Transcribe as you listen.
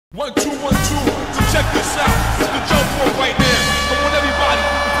1, 2, 1, 2. So check this out. It's the jump rope right now. I want everybody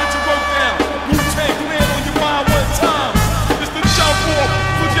to put your rope down. Wu-Tang Clan on your mind one time. It's the jump rope.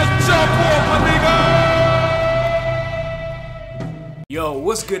 So just jump off, my nigga. Yo,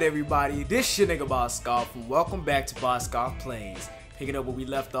 what's good, everybody? This your nigga Boscov, and welcome back to Boscov Plays. Picking up where we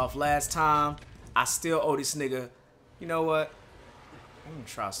left off last time. I still owe this nigga. You know what? I'm gonna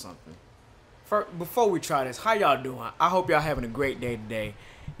try something. Before we try this, how y'all doing? I hope y'all having a great day today.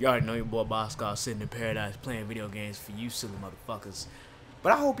 You already know your boy Boscov sitting in paradise playing video games for you silly motherfuckers.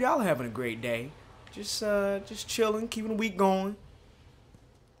 But I hope y'all having a great day. Just chilling, keeping the week going,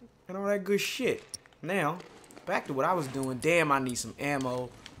 and all that good shit. Now, back to what I was doing. Damn, I need some ammo,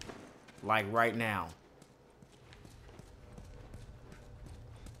 like right now.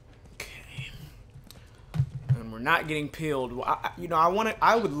 Okay, and we're not getting peeled.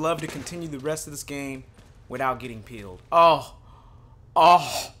 I would love to continue the rest of this game without getting peeled. Oh,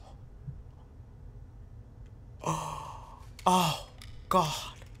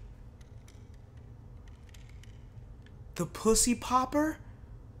 God. The pussy popper?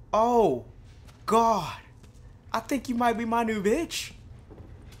 Oh, God. I think you might be my new bitch.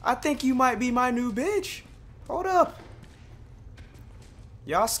 Hold up.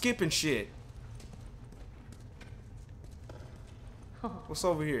 Y'all skipping shit. What's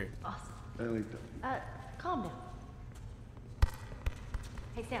over here? Awesome. Calm down.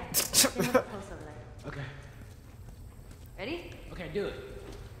 Hey, Sam. Stand up close over there. Okay. Ready? Okay, do it.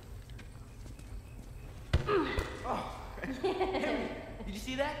 Oh. Did you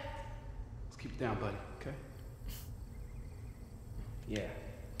see that? Let's keep it down, buddy. Okay. Yeah.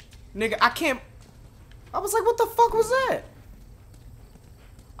 Nigga, I can't. I was like, what the fuck was that?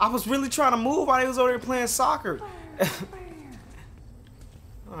 I was really trying to move while he was over there playing soccer.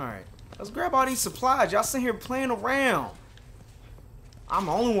 Alright. Let's grab all these supplies. Y'all sitting here playing around. I'm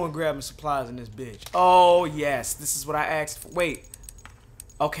the only one grabbing supplies in this bitch. Oh, yes. This is what I asked for. Wait.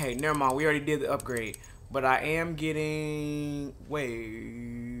 Okay, never mind. We already did the upgrade. But I am getting...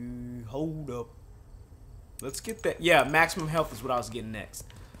 Wait. Hold up. Let's get that. Yeah, maximum health is what I was getting next.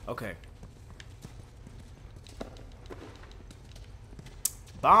 Okay.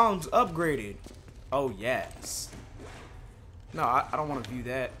 Bombs upgraded. Oh, yes. No, I don't want to view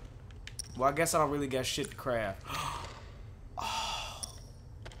that. Well, I guess I don't really got shit to craft.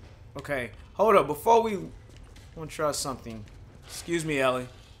 Okay, hold up. Before we want to try something. Excuse me, Ellie.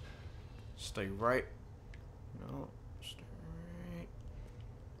 Stay right. No, stay right.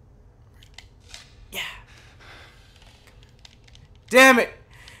 Yeah. Damn it!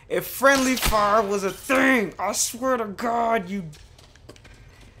 If friendly fire was a thing, I swear to God, you.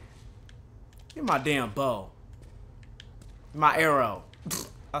 Get my damn bow. My arrow.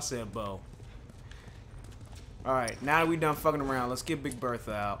 I said bow. Alright, now that we done fucking around, let's get Big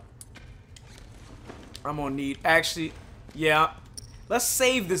Bertha out. I'm gonna need, actually, yeah. Let's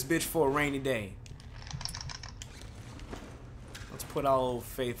save this bitch for a rainy day. Let's put our old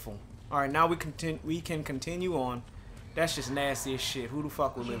faithful. Alright, now we can continue on. That's just nasty as shit. Who the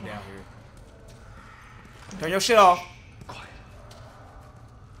fuck will live down here? Turn your shit off.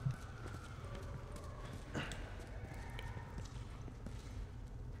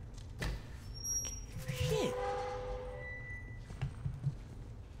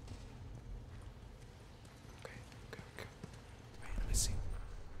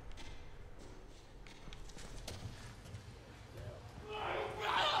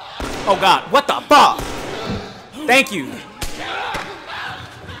 Oh God, what the fuck? Thank you.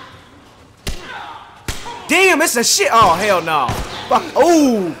 Damn, it's a shit. Oh, hell no. Fuck.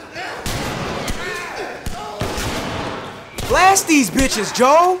 Oh. Blast these bitches,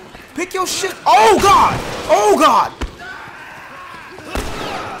 Joe. Pick your shit. Oh God. Oh God.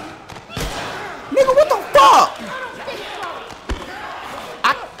 Nigga, what the fuck?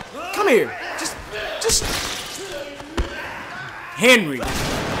 Come here. Just. Henry.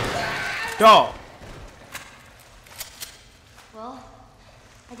 Dog. Well,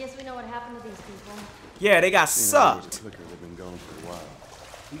 I guess we know what happened to these people. Yeah, they got sucked. They've been gone for a while.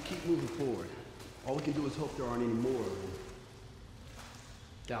 We keep moving forward. All we can do is hope there aren't any more of them.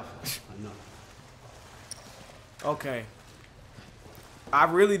 Doubtful. I know. Okay. I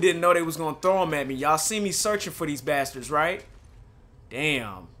really didn't know they was gonna throw them at me. Y'all see me searching for these bastards, right?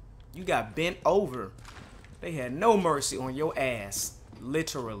 Damn. You got bent over. They had no mercy on your ass.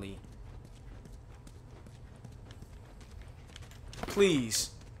 Literally.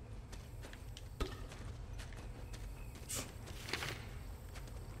 Please.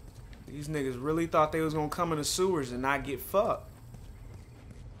 These niggas really thought they was gonna come in the sewers and not get fucked.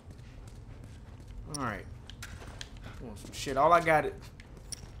 Alright. Want some shit. All I got it.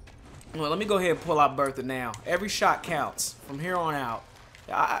 Well, let me go ahead and pull out Bertha now. Every shot counts from here on out.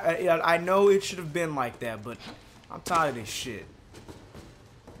 I know it should have been like that, but I'm tired of this shit.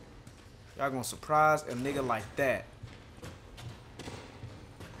 Y'all gonna surprise a nigga like that.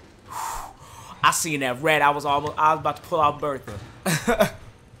 I seen that rat. I was about to pull out Bertha.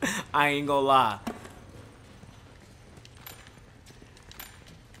 I ain't gonna lie.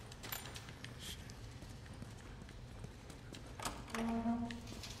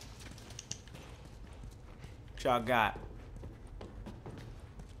 What y'all got?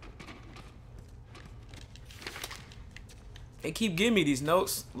 They keep giving me these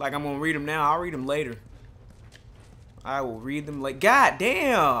notes like I'm gonna read them now. I'll read them later. I will read them like, God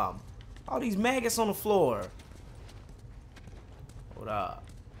damn! All these maggots on the floor. Hold up.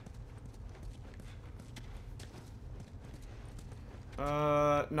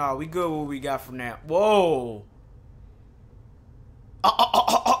 No, we good with what we got from that. Whoa!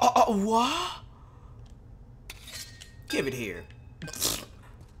 What? Give it here.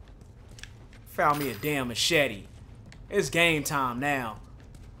 Found me a damn machete. It's game time now.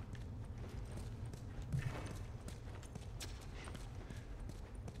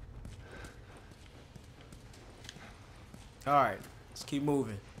 Alright, let's keep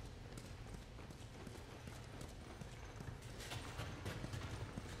moving.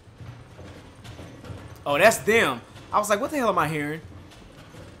 Oh, that's them. I was like, what the hell am I hearing?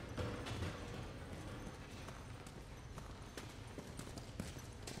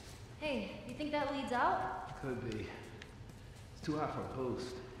 Hey, you think that leads out? Could be. It's too hot for a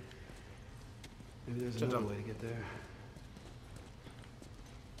post. Maybe there's another way to get there.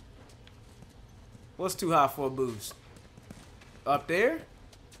 What's too hot for a boost? Up there?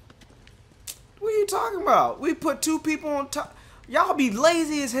 What are you talking about? We put 2 people on top. Y'all be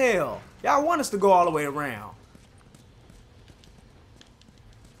lazy as hell. Y'all want us to go all the way around.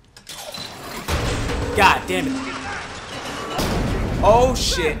 God damn it. Oh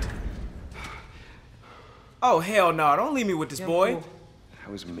shit. Oh hell no, don't leave me with this boy.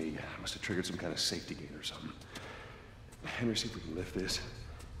 That was me. I must have triggered some kind of safety gate or something. Henry, see if we can lift this.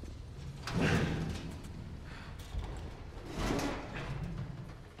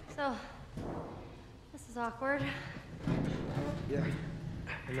 So, this is awkward. Yeah.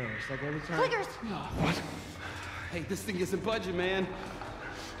 I know, it's like every time. Clickers! What? Hey, this thing isn't budging, man.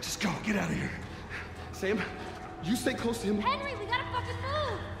 Just go, get out of here. Sam, you stay close to him. Henry, we gotta fucking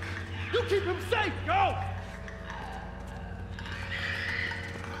move! You keep him safe, go!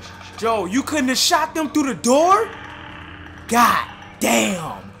 Joe, you couldn't have shot them through the door? God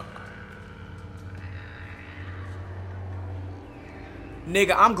damn.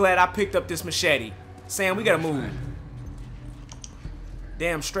 Nigga, I'm glad I picked up this machete. Sam, we gotta move.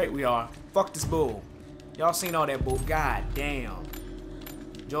 Damn straight we are. Fuck this bull. Y'all seen all that bull. God damn.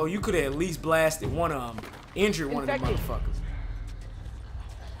 Joe, you could have at least blasted one of them. Injured one of them motherfuckers.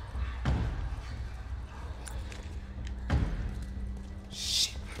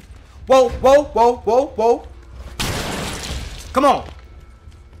 Shit. Whoa, whoa, whoa, whoa, whoa. Come on.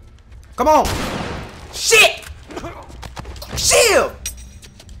 Come on. Shit. Shield.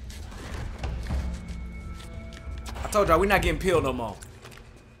 I told y'all, we're not getting peeled no more.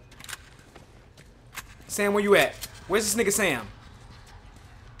 Sam, where you at? Where's this nigga Sam?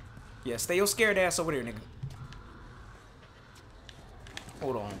 Yeah, stay your scared ass over there, nigga.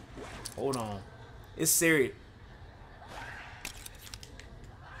 Hold on. Hold on. It's serious.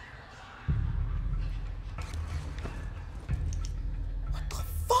 What the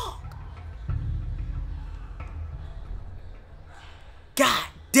fuck? God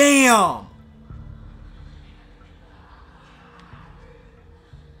damn!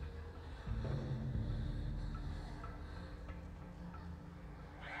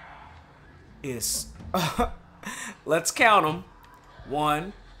 Is let's count them.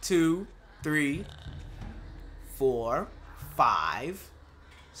 1, 2, 3, 4, 5,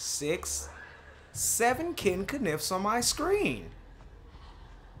 6, 7 Ken Kniffs on my screen.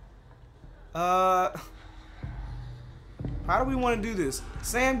 How do we want to do this?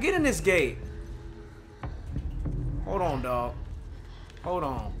 Sam, get in this gate. Hold on, dog. Hold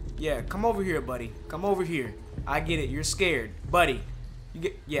on. Yeah, come over here, buddy. Come over here. I get it. You're scared, buddy. You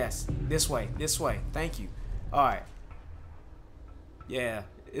get, yes, this way, this way. Thank you. All right. Yeah,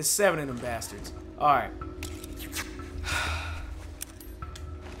 it's 7 of them bastards. All right.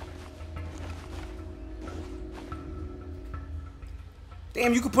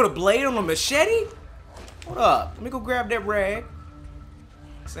 Damn, you could put a blade on a machete? Hold up. Let me go grab that rag.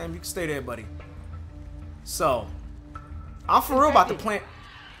 Sam, you can stay there, buddy. So, I'm for real about the plant.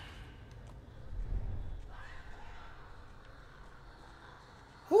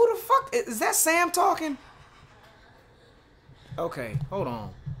 Who Who the fuck? Is that Sam talking? Okay, hold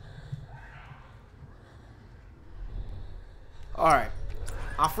on. Alright.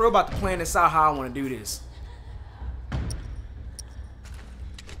 I'm for real about to plan this out how I want to do this.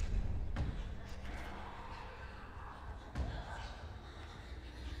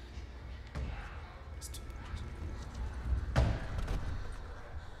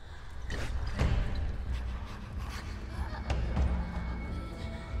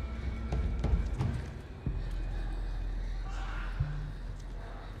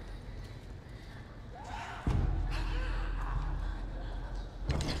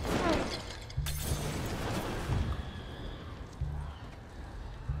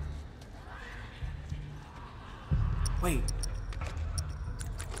 Wait.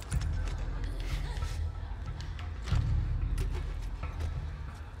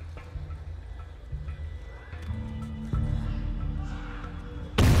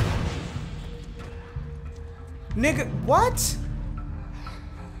 Nigga, what?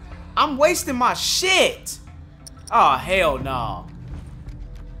 I'm wasting my shit. Oh, hell no.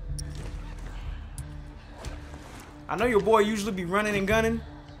 I know your boy usually be running and gunning,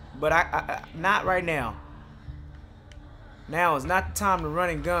 but I not right now. Now is not the time to run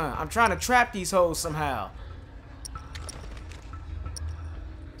and gun. I'm trying to trap these hoes somehow.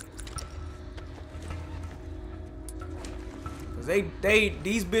 Cause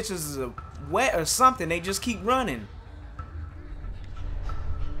these bitches are wet or something. They just keep running.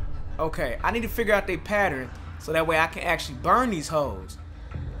 Okay, I need to figure out their pattern so that way I can actually burn these hoes.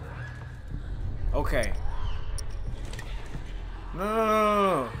 Okay.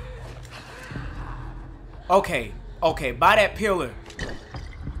 No. Okay. Okay, by that pillar.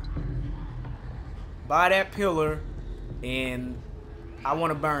 By that pillar. And I want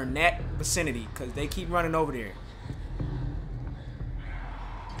to burn that vicinity because they keep running over there.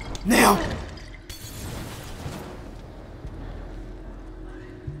 Now!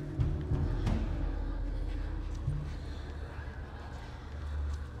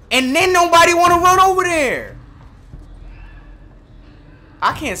 And then nobody want to run over there.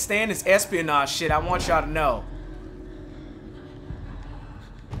 I can't stand this espionage shit. I want y'all to know.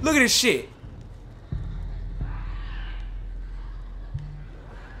 Look at this shit.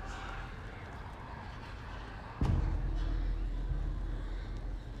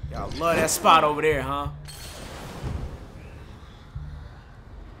 Y'all love that spot over there, huh?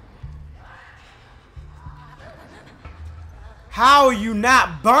 How are you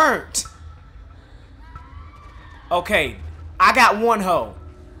not burnt? Okay, I got one hoe.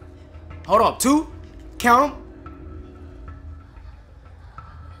 Hold on, two? Count them.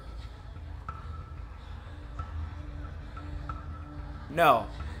 No,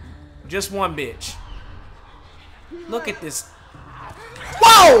 just one bitch. Look at this.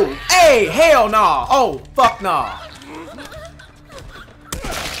 Whoa! Hey, hell nah. Oh, fuck nah.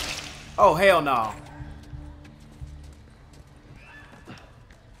 Oh, hell nah.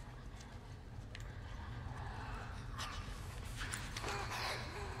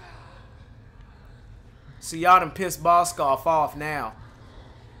 See, y'all done pissed Boskov off now.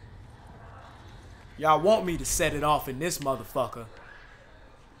 Y'all want me to set it off in this motherfucker.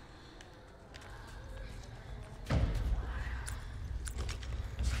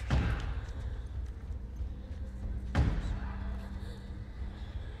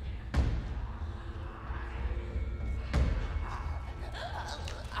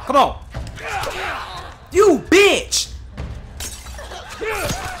 Come on. You bitch.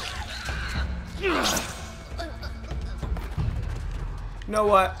 You know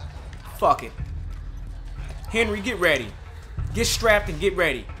what? Fuck it. Henry, get ready. Get strapped and get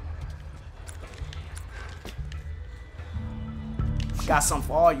ready. Got something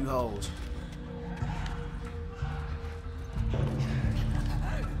for all you hoes.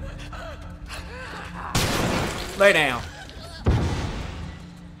 Lay down.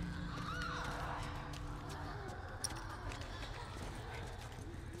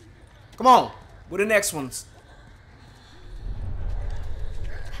 Come on. Where the next ones?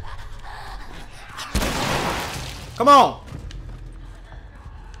 Come on.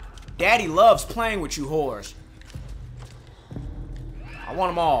 Daddy loves playing with you whores. I want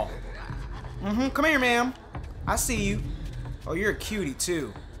them all. Come here, ma'am. I see you. Oh, you're a cutie,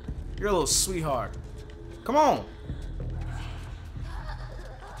 too. You're a little sweetheart. Come on.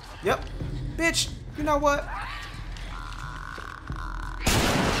 Yep. Bitch, you know what?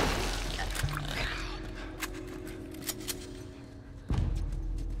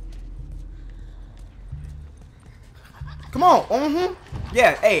 Come on.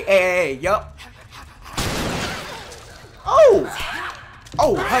 Yeah. Hey. Yup. Oh.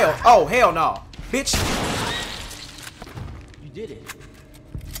 Oh hell no, bitch. You did it.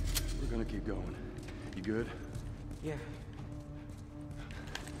 We're gonna keep going. You good? Yeah.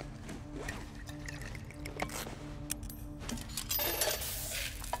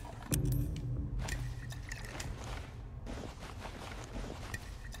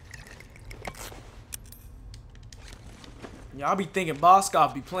 Y'all be thinking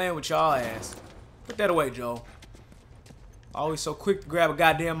Boskov be playing with y'all ass. Put that away, Joe. Always so quick to grab a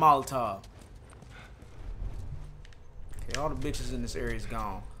goddamn Molotov. Okay, all the bitches in this area is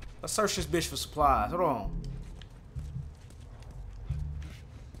gone. Let's search this bitch for supplies. Hold on.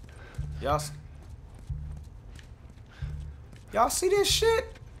 Y'all see this shit?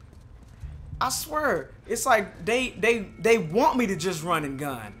 I swear, it's like they want me to just run and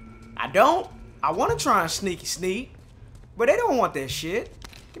gun. I don't. I want to try and sneak, but they don't want that shit.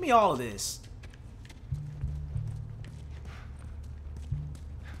 Give me all of this.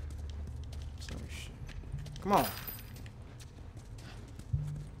 Come on.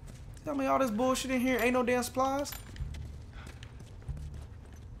 Tell me all this bullshit in here ain't no damn supplies?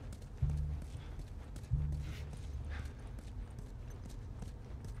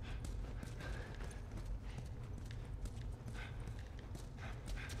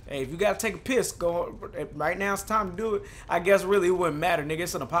 Hey, if you gotta take a piss, go. Right now it's time to do it. I guess really it wouldn't matter, nigga.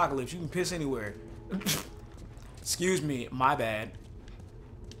 It's an apocalypse. You can piss anywhere. Excuse me, my bad.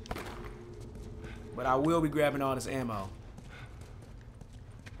 But I will be grabbing all this ammo.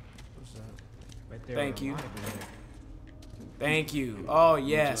 What's that? Right there. Thank you. Thank you. Oh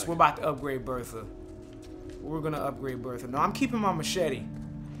yes, we're about to upgrade Bertha. We're gonna upgrade Bertha. No, I'm keeping my machete.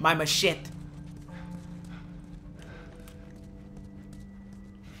 My machete.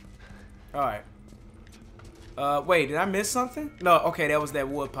 Alright. Wait, did I miss something? No, okay, that was that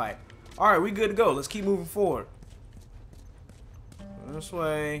wood pipe. Alright, we good to go. Let's keep moving forward. This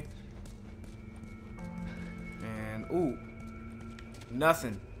way. And, ooh.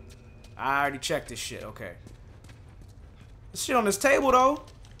 Nothing. I already checked this shit. Okay. This shit on this table, though.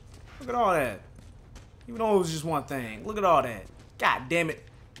 Look at all that. Even though it was just one thing. Look at all that. God damn it.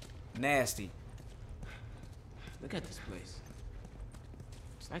 Nasty. Look at this place.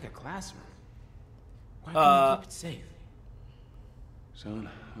 It's like a classroom. Why can't we keep it safe? Son,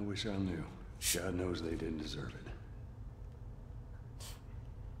 I wish I knew. God knows they didn't deserve it.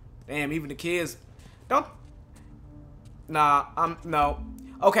 Damn, even the kids don't. Nah, no.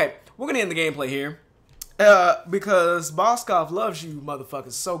 Okay, we're gonna end the gameplay here. Because Boskov loves you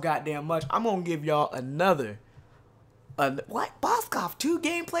motherfuckers so goddamn much. I'm gonna give y'all another. What? Boskov, 2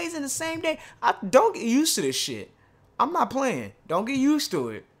 gameplays in the same day? Don't get used to this shit. I'm not playing. Don't get used to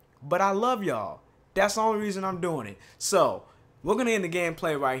it. But I love y'all. That's the only reason I'm doing it. So, we're gonna end the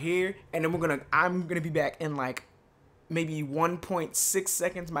gameplay right here, and then I'm gonna be back in like maybe 1.6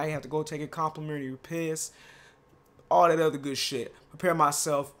 seconds. Might have to go take a complimentary piss. All that other good shit. Prepare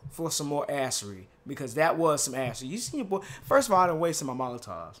myself for some more assery, because that was some assery. You see, boy. First of all, I done wasted my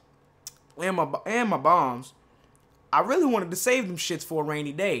Molotovs and my bombs. I really wanted to save them shits for a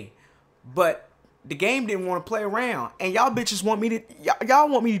rainy day, but the game didn't want to play around. And y'all bitches want me to y'all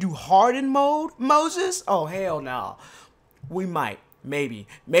want me to do hardened mode, Moses? Oh hell no. We might. Maybe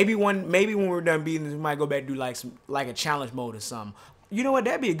when we're done beating this, we might go back and do like a challenge mode or something. You know what?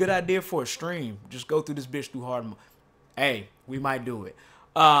 That'd be a good idea for a stream. Just go through this bitch through hard mode. Hey, we might do it.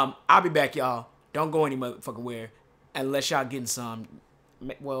 I'll be back, y'all. Don't go any motherfucking where unless y'all getting some.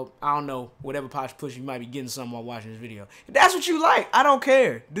 Well, I don't know. Whatever Posh push, you might be getting some while watching this video. If that's what you like, I don't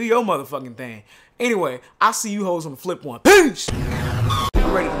care. Do your motherfucking thing. Anyway, I'll see you hoes on the flip one. Peace!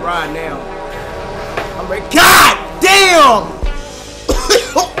 I'm ready to ride now. I'm ready. God damn!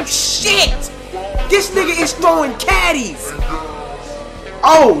 Oh, shit! This nigga is throwing caddies!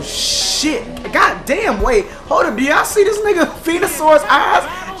 Oh, shit. God damn, wait. Hold up, do y'all see this nigga Venusaur's eyes?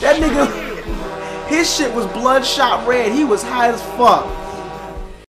 That nigga, his shit was bloodshot red. He was high as fuck.